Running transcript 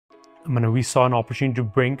we saw an opportunity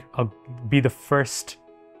to be the first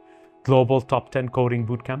global top 10 coding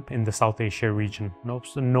bootcamp in the South Asia region.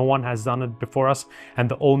 No one has done it before us, and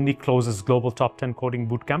the only closest global top 10 coding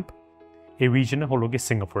bootcamp a region holo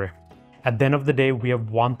Singapore. At the end of the day, we have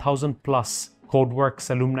 1,000 plus CodeWorks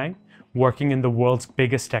alumni working in the world's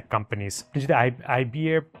biggest tech companies.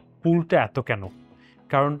 IBA poolta eto keno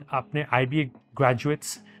karon apne IBA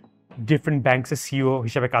graduates different banks CEO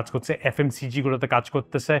হিসেবে কাজ করছে, FMCG গুলোতে কাজ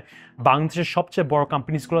করতেছে, বাংলাদেশের সবচেয়ে বড়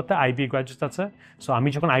companies গুলোতে IBA গ্র্যাজুয়েটস আছে। সো আমি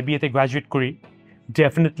যখন IBA তে গ্র্যাজুয়েট করি,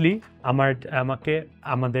 ডেফিনেটলি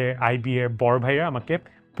আমাদের IBA এর বড় ভাইরা আমাকে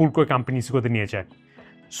পুল করে কোম্পানিজ গুলোতে নিয়ে যায়।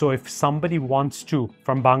 So if somebody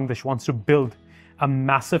from Bangladesh wants to build a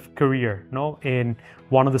massive career, in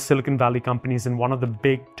one of the Silicon Valley companies, in one of the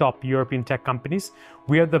big top European tech companies,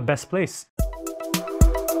 we are the best place.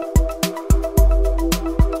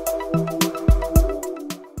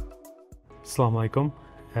 Assalamu alaikum.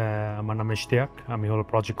 My name is Eshtiaque. I'm a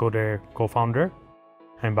Project Coder co-founder.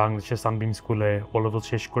 I'm Bangladesh Sunbeam School O-level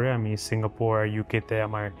শেষ করে আমি Singapore UK তে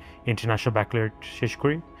আমার international ব্যাকলারেট শেষ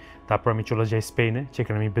করি। তারপর আমি চলে যাই স্পেনে,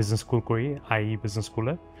 যেখানে আমি বিজনেস স্কুল করি, IE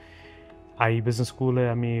বিজনেস স্কুলে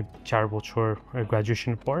আমি 4 বছর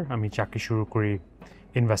গ্র্যাজুয়েশনের পর আমি চাকরি শুরু করি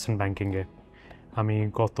ইনভেস্টমেন্ট ব্যাংকিংয়ে। আমি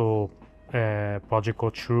গত প্রজেক্ট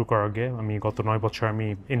কোড শুরু করার আগে আমি গত 9 বছর আমি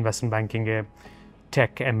ইনভেস্টমেন্ট ব্যাংকিংয়ে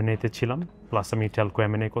টেক M&A তে ছিলাম, প্লাস আমি টেলকো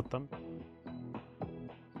M&A করতাম।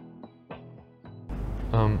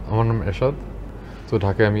 আমার নাম এরশাদ। তো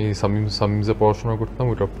ঢাকায় আমি সামিমসে পড়াশোনা করতাম।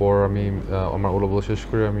 ওটার পর আমি আমার O-level শেষ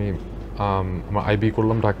করে আমি আমার IB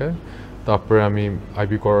করলাম ঢাকায়। তারপরে আমি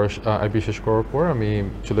IB শেষ করার পর আমি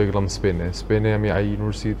চলে গেলাম স্পেনে আমি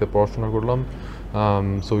ইউনিভার্সিটিতে পড়াশোনা করলাম।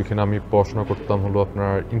 সো ওইখানে আমি পড়াশোনা করতাম হলো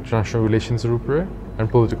আপনার ইন্টারন্যাশনাল রিলেশনসের উপরে অ্যান্ড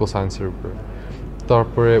পলিটিক্যাল সায়েন্সের উপরে।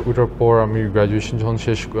 তারপরে ওটার পর আমি গ্র্যাজুয়েশন যখন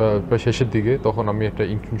প্রায় শেষের দিকে, তখন আমি একটা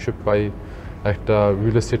ইন্টার্নশিপ পাই একটা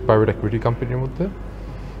রিয়েল এস্টেট প্রাইভেট ইকুইটি কোম্পানির মধ্যে।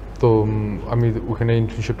 তো আমি ওখানে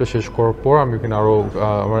ইন্টার্নশিপটা শেষ করার পর আমি ওখানে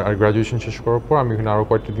আমার গ্র্যাজুয়েশন শেষ করার পর আমি ওখানে আরও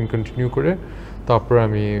কয়েকটা দিন কন্টিনিউ করে তারপরে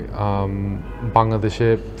আমি বাংলাদেশে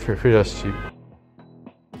ফিরে আসছি।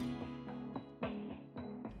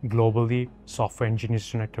 গ্লোবালি সফটওয়্যার ইঞ্জিনিয়ার্স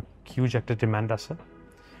জন্য একটা হিউজ একটা ডিমান্ড আছে,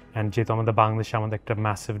 অ্যান্ড যেহেতু আমাদের বাংলাদেশে আমাদের একটা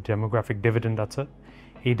ম্যাসিভ ডেমোগ্রাফিক ডিভিডেন্ড আছে,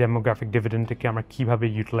 এই ডেমোগ্রাফিক ডিভিডেন্ডটাকে আমরা কীভাবে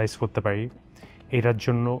ইউটিলাইজ করতে পারি, এটার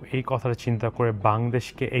জন্য এই কথাটা চিন্তা করে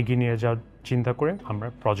বাংলাদেশকে এগিয়ে নিয়ে যাওয়ার চিন্তা করে আমরা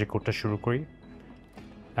প্রজেক্ট কোডটা শুরু করি।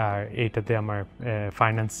 আর এইটাতে আমার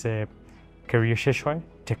ফাইন্যান্সে ক্যারিয়ার শেষ হয়,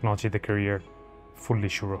 টেকনোলজিতে ক্যারিয়ার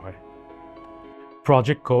fully শুরু হয়।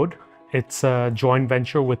 Project Code, it's a joint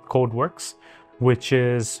venture with CodeWorks, which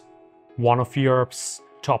is one of Europe's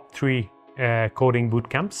top 3 coding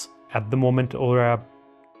bootcamps. At the moment, ওরা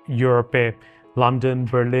ইউরোপে London,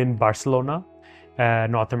 Berlin, Barcelona,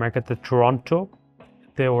 North America তে টরন্টো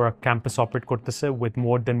তে ওরা ক্যাম্পাস অপারেট করতেছে with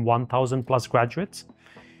more than 1,000 plus graduates.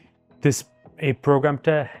 A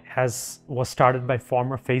programটা was started by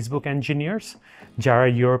former Facebook engineers যারা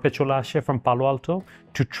ইউরোপে চলে আসে from Palo Alto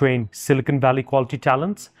to train Silicon Valley quality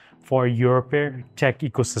talents for ইউরোপের টেক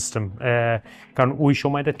ইকোসিস্টেম। কারণ ওই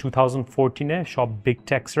সময়টা 2014-এ সব বিগ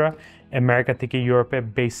টেক্সরা আমেরিকা থেকে ইউরোপে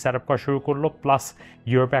বেস সেট আপ করা শুরু করলো, প্লাস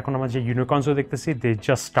ইউরোপে এখন আমরা যে ইউনিকর্নসও দেখতেছি they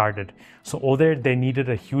just started. So they needed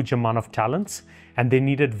a huge amount of talents, and they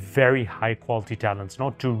needed very high quality talents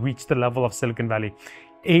to reach the level of Silicon Valley.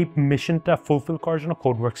 এই মিশনটা ফুলফিল করার জন্য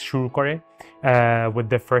CodeWorks শুরু করে with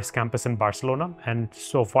their first campus in Barcelona, and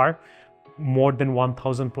so far more than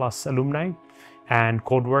 1,000 plus alumni, and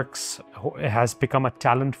CodeWorks has become a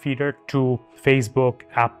talent feeder to Facebook,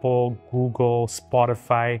 Apple, Google,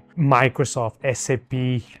 Spotify, Microsoft, SAP,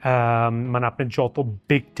 মানে আপনি যত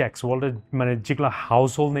big techs ওয়ার্ল্ডের মানে যেগুলো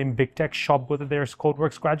হাউসহোল্ড নেম big tech সবগুলোতে there's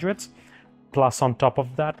CodeWorks graduates. Plus, on top of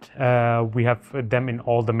that, we have them in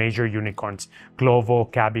all the major unicorns: Glovo,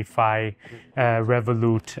 Cabify,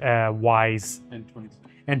 Revolut, Wise,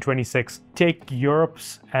 N26. Take Europe's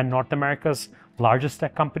and North America's largest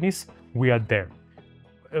tech companies, we are there.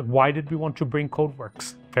 Why did we want to bring CodeWorks?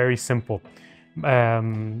 Very simple.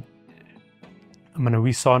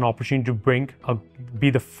 We saw an opportunity to be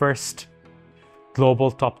the first global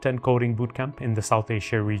top 10 coding bootcamp in the South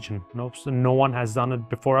Asia region. No one has done it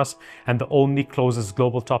before us, and the only closest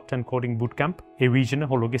global top 10 coding bootcamp a region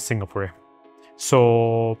holo Singapore. So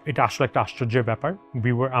এটা আসলে একটা আশ্চর্যের ব্যাপার।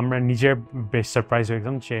 আমরা নিজের বেশ surprise হয়ে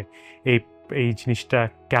গেলাম যে এই জিনিসটা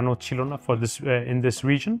কেন ছিল না in this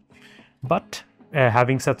region, but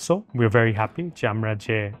having said so, we're very happy যে আমরা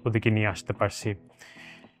যে ওদিকে নিয়ে আসতে পারছি।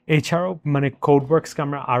 এছাড়াও CodeWorksকে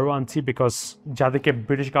আমরা আরও আনছি বিকজ যাদেরকে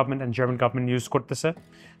British government and German government use করতেছে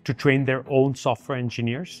to train their own software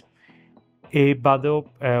engineers, বাদেও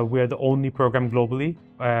we are the only program globally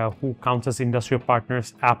who counts as industrial partners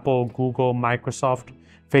Apple, Google, Microsoft,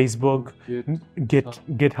 Facebook,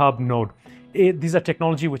 GitHub, Node. These are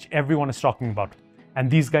technology which everyone is talking about, and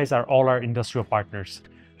these guys are all our industrial partners.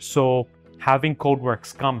 So having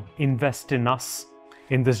Codeworks come invest in us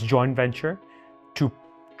in this joint venture to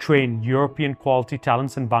train European quality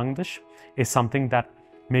talents in Bangladesh is something that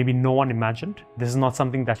maybe no one imagined. This is not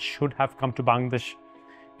something that should have come to Bangladesh.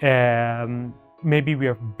 Maybe we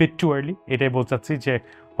are a bit too early. এটাই বলতে চাচ্ছি যে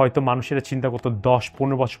হয়তো মানুষেরা চিন্তা করতো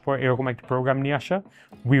 10-15 বছর পর এরকম একটা প্রোগ্রাম নিয়ে আসা.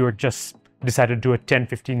 We were just decided to do it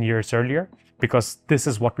 10-15 years earlier because this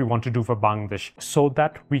is what we want to do for Bangladesh so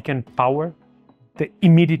that we can power the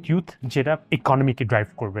immediate youth যেটা ইকোনমিকে ড্রাইভ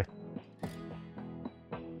করবে.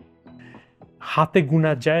 হাতে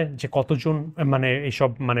গুনা যায় যে কতজন মানে এইসব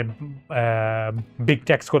মানে বিগ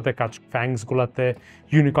ট্যাক্স করতে কাজ ফ্যাংসগুলোতে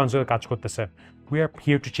ইউনিকর্নসগুলো কাজ করতেছে. We are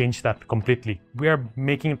here to change that completely. We are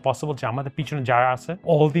making it possible যে আমাদের পিছনে যারা আছে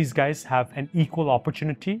all these guys have an equal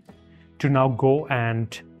opportunity to now go and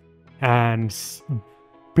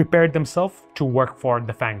prepare themselves to work for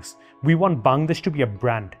the FANGs. We want Bangladesh to be a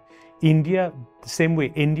brand. India, the same way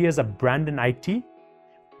India is a brand in IT,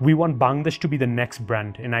 we want Bangladesh to be the next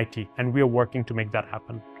brand in IT, and we are working to make that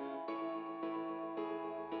happen.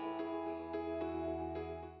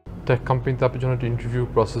 Tech company তে আপনি যখন একটা interview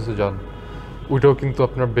প্রসেসে যান ওইটাও কিন্তু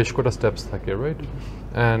আপনার বেশ কটা স্টেপস থাকে রাইট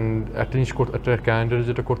অ্যান্ড একটা জিনিস একটা ক্যান্ডিডেট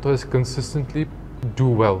যেটা করতে হয় consistently do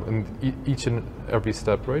well in each and every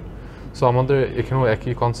step right so আমাদের এখানেও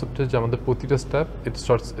একই কনসেপ্টে যে আমাদের প্রতিটা step it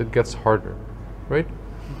gets harder right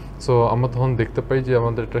so আমরা তখন দেখতে পাই যে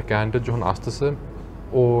আমাদের একটা ক্যান্ডিডেট যখন আসতেছে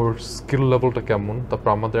ওর স্কিল লেভেলটা কেমন তারপর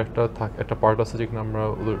আমাদের একটা পার্ট আছে যেখানে আমরা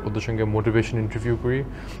ওদের সঙ্গে মোটিভেশন ইন্টারভিউ করি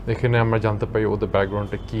এখানে আমরা জানতে পারি ওদের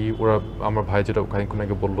ব্যাকগ্রাউন্ডটা কী ওরা আমার ভাই যেটা খানিক্ষণ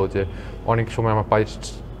আগে বললো যে অনেক সময় আমার পাই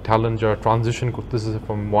ট্যালেন্ট যারা ট্রানজিশন করতেছে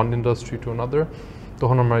from one industry to another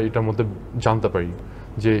তখন আমরা এটার মধ্যে জানতে পারি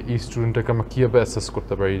যে এই স্টুডেন্টটাকে আমরা কীভাবে অ্যাসেস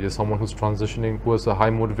করতে পারি যে someone whose transitioning who has a high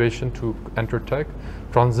motivation to enter take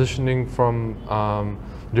transitioning from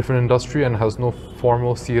different industry and has no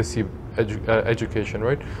formal CSC education,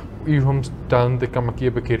 right? এরকম ট্যালেন্টকে আমরা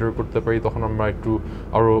কীভাবে কেটার করতে পারি তখন আমরা একটু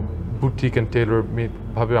আরও বুটিক অ্যান্ড টেইলর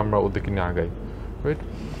ভাবে আমরা ওদেরকে নিয়ে আগাই রাইট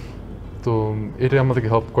তো এটা আমাদেরকে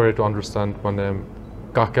হেল্প করে টু আন্ডারস্ট্যান্ড মানে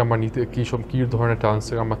কাকে আমরা নিতে কী ধরনের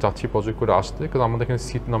ট্যালেন্টসকে আমরা চাচ্ছি প্রজেক্ট করে আসতে কারণ আমাদের এখানে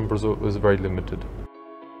seat numbers is very limited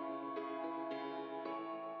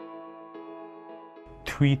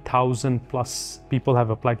 3,000 plus people have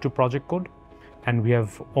applied to Project Code, and we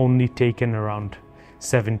have only taken around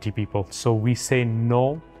 70 people. So we say no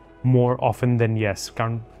more often than yes.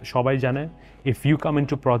 কারণ সবাই জানে if you come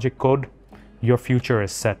into Project Code, your future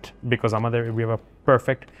is set because we have a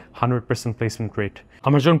perfect 100% placement rate.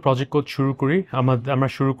 আমরা যখন Project Code শুরু করি আমরা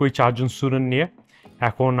শুরু করি 4 জন স্টুডেন্ট নিয়ে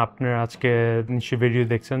এখন আপনারা আজকে নিশ্চয়ই ভিডিও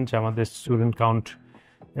দেখছেন যে আমাদের স্টুডেন্ট কাউন্ট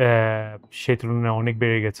সেই তুলনায় অনেক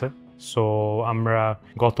বেড়ে গেছে সো আমরা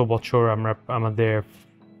গত বছর আমরা আমাদের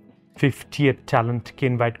 50th ট্যালেন্টকে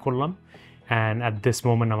ইনভাইট করলাম and at this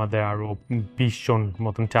moment আমাদের আরও 20 জন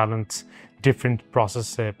মতন talents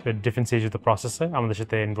different stage of the process আমাদের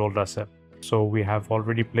সাথে enrolled আছে so we have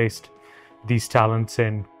already placed these talents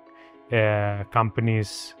in companies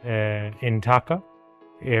in Dhaka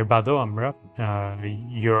এর বাদেও আমরা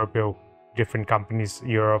ইউরোপেও different companies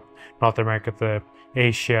Europe, North America,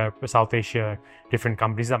 Asia, South Asia, different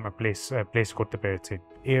companies আমরা place করতে পেরেছি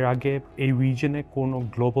এর আগে এই রিজনে কোনো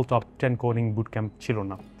গ্লোবাল টপ 10 কোডিং বুটক্যাম্প ছিল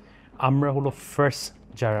না আমরা হলো ফার্স্ট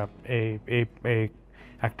যারা এই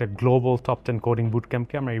একটা গ্লোবাল টপ 10 কোডিং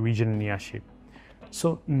বুটক্যাম্পকে আমরা এই রিজনে নিয়ে আসি সো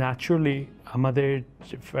ন্যাচারালি আমাদের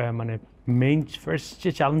মানে মেইন ফার্স্ট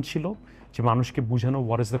যে চ্যালেঞ্জ ছিল যে মানুষকে বোঝানো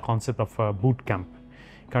what is the concept of boot camp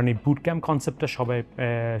কারণ এই বুটক্যাম্প কনসেপ্টটা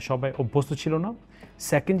সবাই অভ্যস্ত ছিল না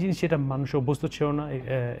সেকেন্ড জিনিস যেটা মানুষ অভ্যস্ত ছিল না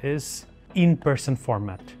ইজ ইন পার্সন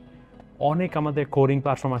ফরম্যাট অনেক আমাদের কোডিং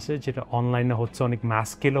প্ল্যাটফর্ম আছে যেটা অনলাইনে হচ্ছে অনেক ম্যাস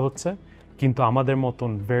স্কেলে হচ্ছে কিন্তু আমাদের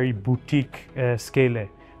মতন ভেরি বুটিক স্কেলে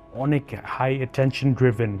অনেক high attention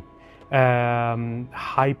driven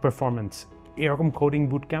high performance এরকম কোডিং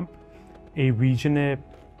বুটক্যাম্প এই রিজনে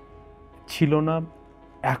ছিল না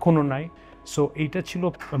এখনও নাই সো এইটা ছিল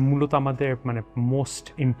মূলত আমাদের মানে মোস্ট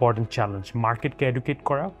ইম্পর্টেন্ট চ্যালেঞ্জ মার্কেটকে এডুকেট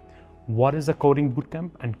করা what is a coding boot camp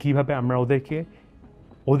and কীভাবে আমরা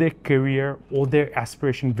ওদের ক্যারিয়ার ওদের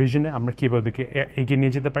অ্যাসপিরেশন ভিশনে আমরা কীভাবে ওদেরকে এগিয়ে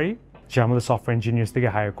নিয়ে যেতে পারি যে আমাদের সফটওয়্যার ইঞ্জিনিয়ার্স থেকে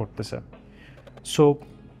হায়ার করতেছে সো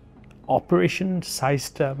অপারেশন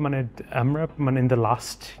সাইজটা মানে আমরা মানে in the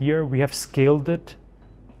last year we have skilled it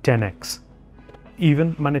 10x even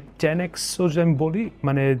মানে 10x যদি আমি বলি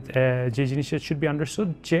মানে যে জিনিসটা শুড বি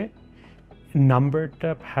আন্ডারস্টুড যে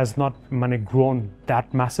numberটা has not মানে grown that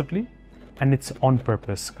massively and it's on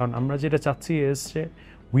purpose. কারণ আমরা যেটা চাচ্ছি is যে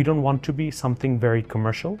we don't want to be something very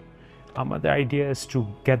commercial. আমাদের idea is to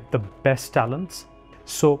get the best talents.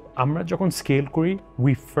 So আমরা যখন scale করি,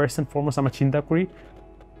 we first and foremost আমরা চিন্তা করি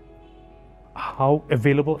how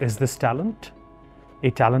available is this talent?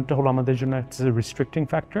 এই talentটা হলো আমাদের জন্য it's a restricting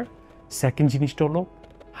factor. Second জিনিসটা হলো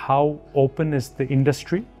how open is the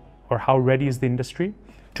industry or how ready is the industry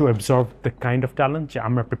to absorb the kind of talent যে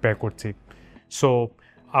আমরা prepare করছি. So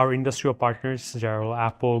our industrial partners,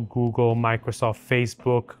 Apple, Google, Microsoft,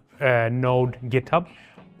 Facebook, Node, GitHub,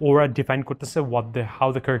 ওরা define করতেছে how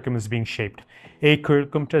the curriculum is being shaped. A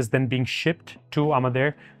curriculum is then being shipped to আমাদের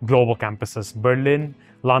global campuses, Berlin,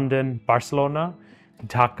 London, Barcelona,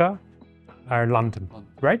 Dhaka, or London,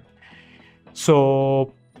 right? So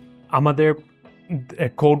আমাদের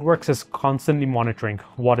Codeworks is constantly monitoring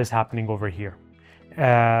what is happening over here.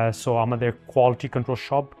 So আমাদের quality control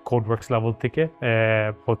shop Codeworks level থেকে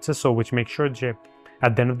হচ্ছে, so which makes sure যে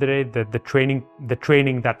at the end of the day the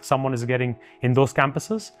training that someone is getting in those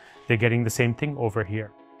campuses, they're getting the same thing over here.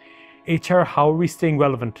 HR, how are we staying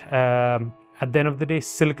relevant? At the end of the day,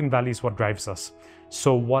 Silicon Valley is what drives us. So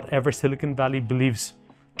whatever Silicon Valley believes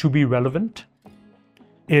to be relevant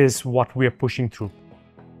is what we are pushing through.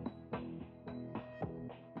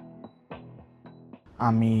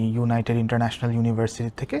 আমি United international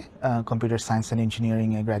university থেকে computer science and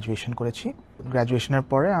ইঞ্জিনিয়ারিংয়ে graduation করেছি। গ্র্যাজুয়েশনের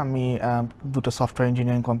পরে আমি দুটো software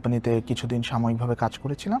engineering কোম্পানিতে কিছুদিন সাময়িকভাবে কাজ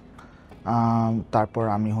করেছিলাম। তারপর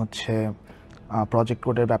আমি হচ্ছে প্রজেক্ট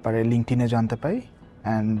কোডের ব্যাপারে লিঙ্কডইনে জানতে পাই,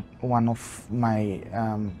 and one of my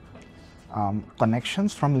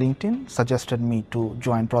connections from LinkedIn suggested me to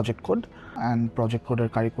join Project Code, and Project Code's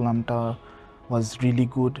curriculumta was really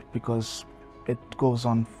good because it goes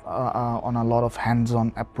on a lot of hands-on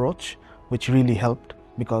approach, which really helped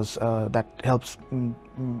because that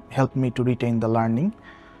helped me to retain the learning.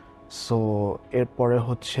 So এরপরে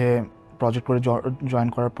হচ্ছে Project Code join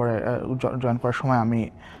করার সময় আমি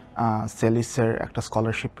সেলিসের একটা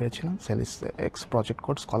scholarship পেয়েছিলাম, সেলিস x project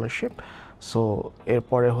code scholarship. So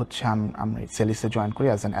এরপরে হচ্ছে আমি সেলিসে জয়েন করি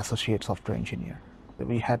as an associate software engineer.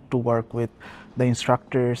 We had to work with the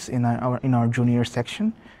instructors in our junior section.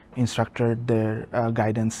 ইনস্ট্রাক্টরদের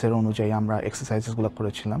গাইডেন্সের অনুযায়ী আমরা এক্সারসাইজেসগুলো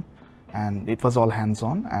করেছিলাম, and it was all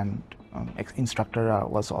hands-on, and instructor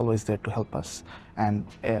was always there to help us and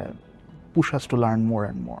push us to learn more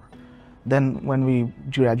and more. Then when we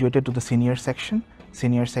graduated to the senior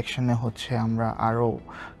সেকশনে হচ্ছে আমরা আরও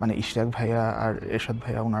মানে ইশতিয়াক ভাইয়া আর এরশাদ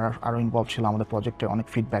ভাইয়া ওনারা আরও ইনভলভ ছিল আমাদের প্রজেক্টে, অনেক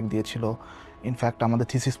ফিডব্যাক দিয়েছিল। ইনফ্যাক্ট আমাদের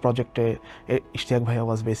থিসিস প্রজেক্টে ইশতিয়াক ভাইয়া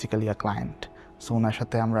ওয়াজ বেসিক্যালি আ ক্লায়েন্ট। সো ওনার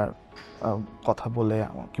সাথে আমরা কথা বলে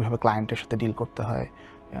কীভাবে ক্লায়েন্টের সাথে ডিল করতে হয়,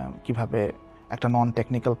 কীভাবে একটা নন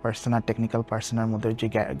টেকনিক্যাল পার্সন আর টেকনিক্যাল পার্সনের মধ্যে যে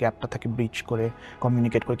গ্যাপটা থাকে ব্রিজ করে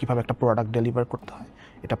কমিউনিকেট করে কীভাবে একটা প্রোডাক্ট ডেলিভার করতে হয়,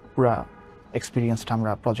 এটা পুরো এক্সপিরিয়েন্সটা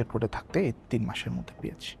আমরা প্রজেক্ট করে থাকতে এই 3 মাসের মধ্যে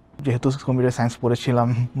পেয়েছি। যেহেতু কম্পিউটার সায়েন্স পড়েছিলাম,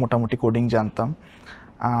 মোটামুটি কোডিং জানতাম।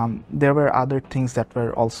 There were other things that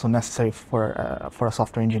were also necessary for a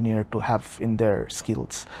software engineer to have in their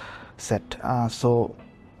skills set. So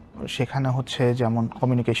সেখানে হচ্ছে যেমন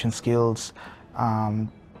কমিউনিকেশন স্কিলস,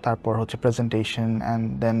 তারপর হচ্ছে প্রেজেন্টেশন, অ্যান্ড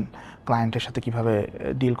দেন ক্লায়েন্টের সাথে কীভাবে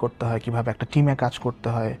ডিল করতে হয়, কীভাবে একটা টিমে কাজ করতে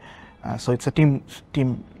হয়। So it's a team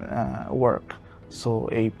work. So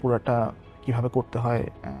এই পুরাটা কীভাবে করতে হয়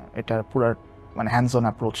এটার পুরা মানে হ্যান্ডস অন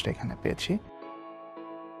অ্যাপ্রোচটা এখানে পেয়েছি।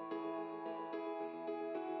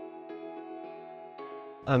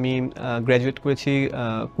 আমি গ্র্যাজুয়েট করেছি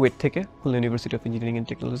কুয়েট থেকে, Khulna university of engineering and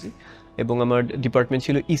technology, এবং আমার ডিপার্টমেন্ট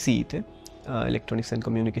ছিল ইসিইতে, ইলেকট্রনিক্স অ্যান্ড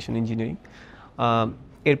কমিউনিকেশন ইঞ্জিনিয়ারিং।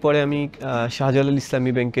 এরপরে আমি শাহজালাল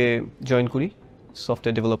ইসলামী ব্যাংকে জয়েন করি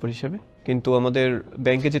সফটওয়্যার ডেভেলপার হিসেবে। কিন্তু আমাদের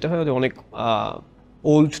ব্যাংকে যেটা হয় অনেক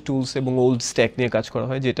ওল্ড টুলস এবং ওল্ড স্ট্যাক নিয়ে কাজ করা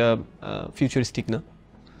হয়, যেটা ফিউচারিস্টিক না।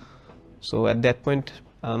 সো অ্যাট দ্যাট পয়েন্ট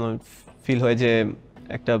আমার ফিল হয় যে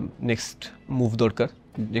একটা নেক্সট মুভ দরকার,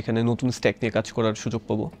 যেখানে নতুন স্ট্যাক নিয়ে কাজ করার সুযোগ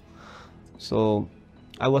পাবো। So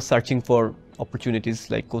I was searching for opportunities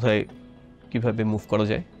like কোথায় কীভাবে মুভ করা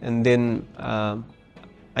যায়, and then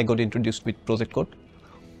I got introduced with project code.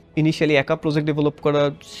 Initially একা প্রজেক্ট ডেভেলপ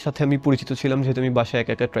করার সাথে আমি পরিচিত ছিলাম, যেহেতু আমি বাসায়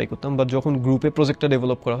একা একা ট্রাই করতাম, বাট যখন গ্রুপে প্রজেক্টটা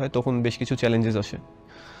ডেভেলপ করা হয় তখন বেশ কিছু চ্যালেঞ্জেস আসে।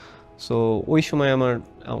 সো ওই সময় আমার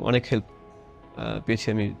অনেক হেল্প পেয়েছি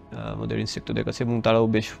আমি আমাদের ইনস্ট্রাক্টরদের কাছে, এবং তারাও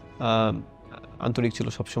বেশ আন্তরিক ছিল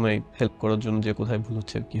সবসময় হেল্প করার জন্য, যে কোথায় ভুল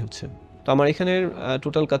হচ্ছে কী হচ্ছে। তো আমার এখানের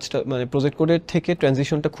টোটাল কাজটা মানে প্রজেক্ট কোডের থেকে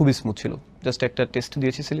ট্রানজিশনটা খুবই স্মুথ ছিল। জাস্ট একটা টেস্ট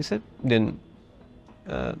দিয়েছি সেলিসে, দেন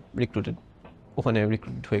রিক্রুটেড, ওখানে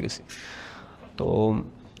রিক্রুটেড হয়ে গেছি। তো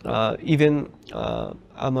ইভেন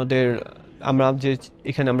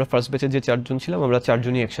আমরা ফার্স্ট ব্যাচে যে 4 জন ছিলাম, আমরা 4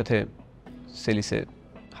 জনই একসাথে সেলিসে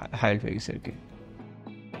হায়ার হয়ে গেছি আর কি।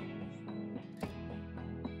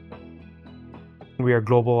 We are a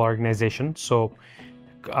global organization, so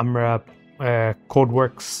আমরা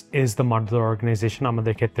Codeworks is the mother organization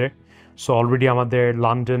আমাদের ক্ষেত্রে. So already আমাদের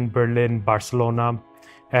London, Berlin, Barcelona,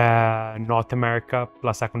 North America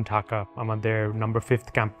plus এখন Dhaka আমাদের number 5th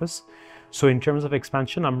campus. So in terms of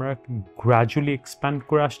expansion, আমরা gradually expand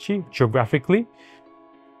করে আসছি geographically,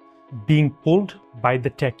 being pulled by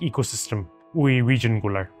the tech ecosystem ওই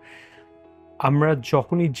regionগুলার. আমরা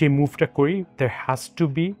যখনই যে মুভটা করি, there has to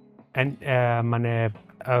be মানে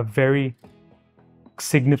a very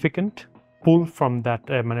significant pull from that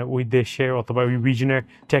মানে ওই দেশের অথবা ওই regionের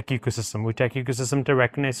tech ecosystem. ওই tech ecosystemটা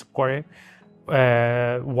recognize করে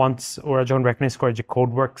once ওরা যখন recognize করে যে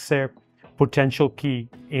Codeworks এর potential key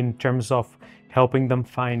in terms of helping them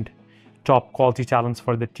find top quality talents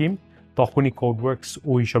for the team, তখনই Codeworks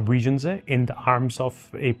ওই সব regions-এ in the arms of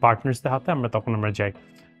a partners-দের হাতে তখন আমরা যাই.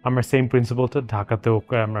 আমরা same principle-টা ঢাকাতেও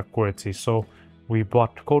আমরা করেছি. So we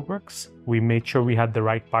bought Codeworks, we made sure we had the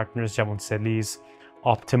right partners যেমন Celis,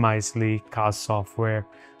 Optimizely, Cars Software.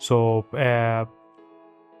 So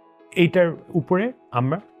এইটার উপরে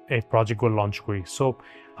আমরা এই প্রজেক্টগুলো লঞ্চ করি. So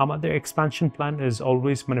আমাদের expansion plan is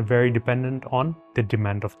always মানে very dependent on the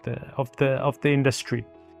demand of the industry.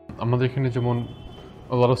 আমাদের এখানে যেমন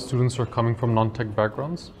a lot of students are coming from non-tech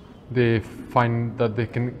backgrounds. They find that they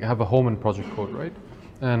can have a home in project code, right?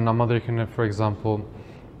 And আমাদের এখানে, for example,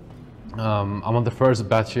 আমাদের first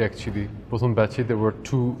batch actually, প্রথম batch there were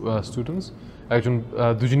 2 students. একজন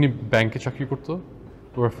দুজনই ব্যাংকে চাকরি করতো.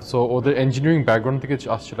 So ওদের ইঞ্জিনিয়ারিং ব্যাকগ্রাউন্ড থেকে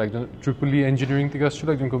আসছিল, একজন ট্রিপল ইঞ্জিনিয়ারিং থেকে আসছিল,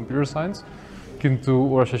 একজন কম্পিউটার সায়েন্স, কিন্তু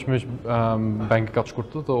ওরা শেষমেশ ব্যাংকে কাজ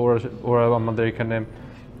করতো. তো ওরা আমাদের এখানে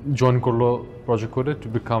জয়েন করলো প্রজেক্ট করে to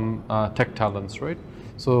become take talents, right?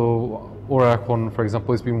 So ওরা এখন, for example,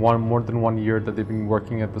 it's been more than 1 year that they've been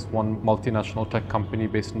working at this one multinational tech company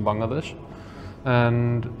based in Bangladesh.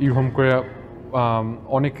 And এরকম করে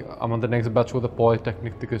অনেক আমাদের নেক্সট ব্যাচ ওদের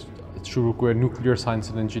polytechnic থেকে শুরু করে নিউক্লিয়ার সায়েন্স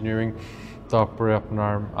অ্যান্ড ইঞ্জিনিয়ারিং, তারপরে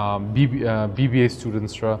আপনার বিবিএ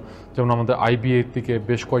স্টুডেন্টসরা, যেমন আমাদের আইবিএ থেকে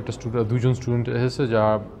বেশ কয়েকটা দুজন স্টুডেন্ট এসেছে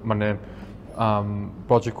যারা মানে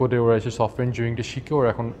প্রজেক্ট কোডে ওরা এসে সফটওয়্যার ইঞ্জিনিয়ারিংটা শিখে ওরা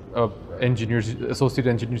এখন ইঞ্জিনিয়ার অ্যাসোসিয়েট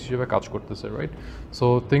ইঞ্জিনিয়ার হিসেবে কাজ করতেছে, রাইট? সো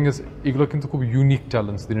থিং ইজ এগুলো কিন্তু খুব ইউনিক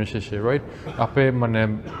ট্যালেন্টস দিনের শেষে, রাইট? আপনি মানে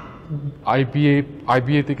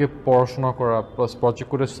আইবিএ থেকে পড়াশোনা করা প্লাস প্রজেক্ট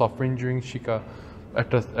করে সফটওয়্যার ইঞ্জিনিয়ারিং শেখা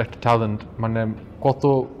একটা ট্যালেন্ট মানে কত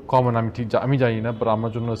কমন আমি জানি না, বাট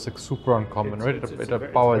আমার জন্য সুপার আনকমন, রাইট? এটা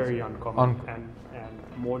পাওয়া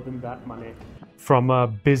more than that, from a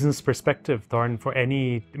business perspective, for any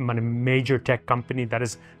major tech company that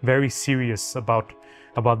is very serious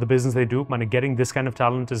about the business they do, getting this kind of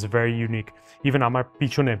talent is very unique. Even amar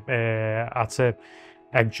pichone আছে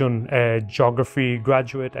একজন geography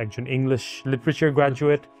graduate, একজন English literature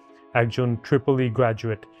graduate, একজন EEE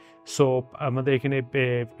graduate. So আমাদের এখানে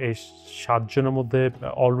 7 জনের মধ্যে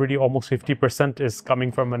already almost 50% is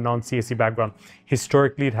coming from a non-CSE background.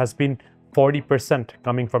 Historically it has been 40%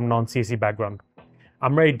 coming from non-CSE background.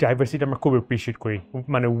 আমরা এই diversity আমরা খুব appreciate করি.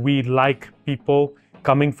 We like people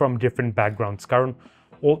coming from different backgrounds কারণ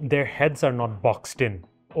their heads are not boxed in.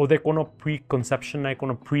 ওদের কোনো preconception নাই,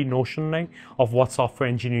 কোনো pre-notion নাই of what software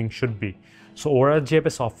engineering should be. So ওরা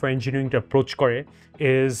যেভাবে software engineering approach করে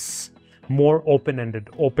is more open-ended,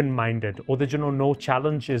 open-minded. ওদের জন্য no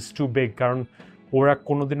challenge is too big কারণ ওরা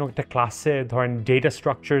কোনোদিনও একটা ক্লাসে ধরেন data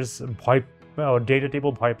structures data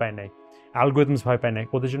table ভয় পায় নাই, algorithms ভয় পায় নাই,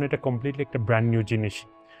 ওদের জন্য এটা completely একটা brand new জিনিস.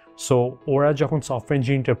 So ওরা যখন software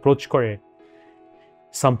engineering approach করে,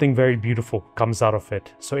 something very beautiful comes out of it.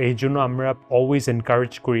 So এই জন্য আমরা always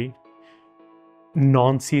encourage করি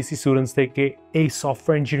non-CSE students থেকে এই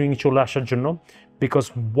software engineering চলে আসার জন্য, because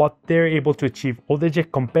what they're able to achieve, ওদের যে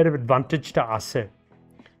competitive advantageটা আছে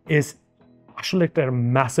is আসলে একটা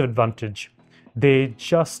massive advantage. They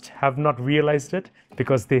just have not realized it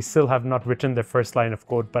because they still have not written their first line of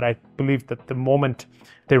code. But I believe that the moment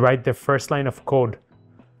they write their first line of code,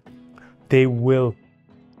 they will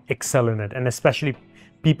excel in it. And especially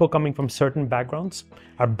people coming from certain backgrounds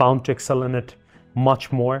are bound to excel in it much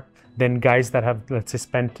more than guys that have, let's say,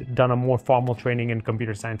 done a more formal training in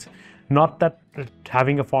computer science. Not that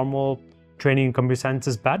having a formal training in computer science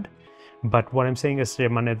is bad, but what I'm saying is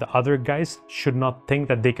the other guys should not think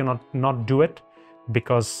that they cannot not do it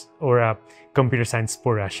because or a computer science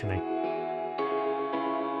পড়ে আসে নাই.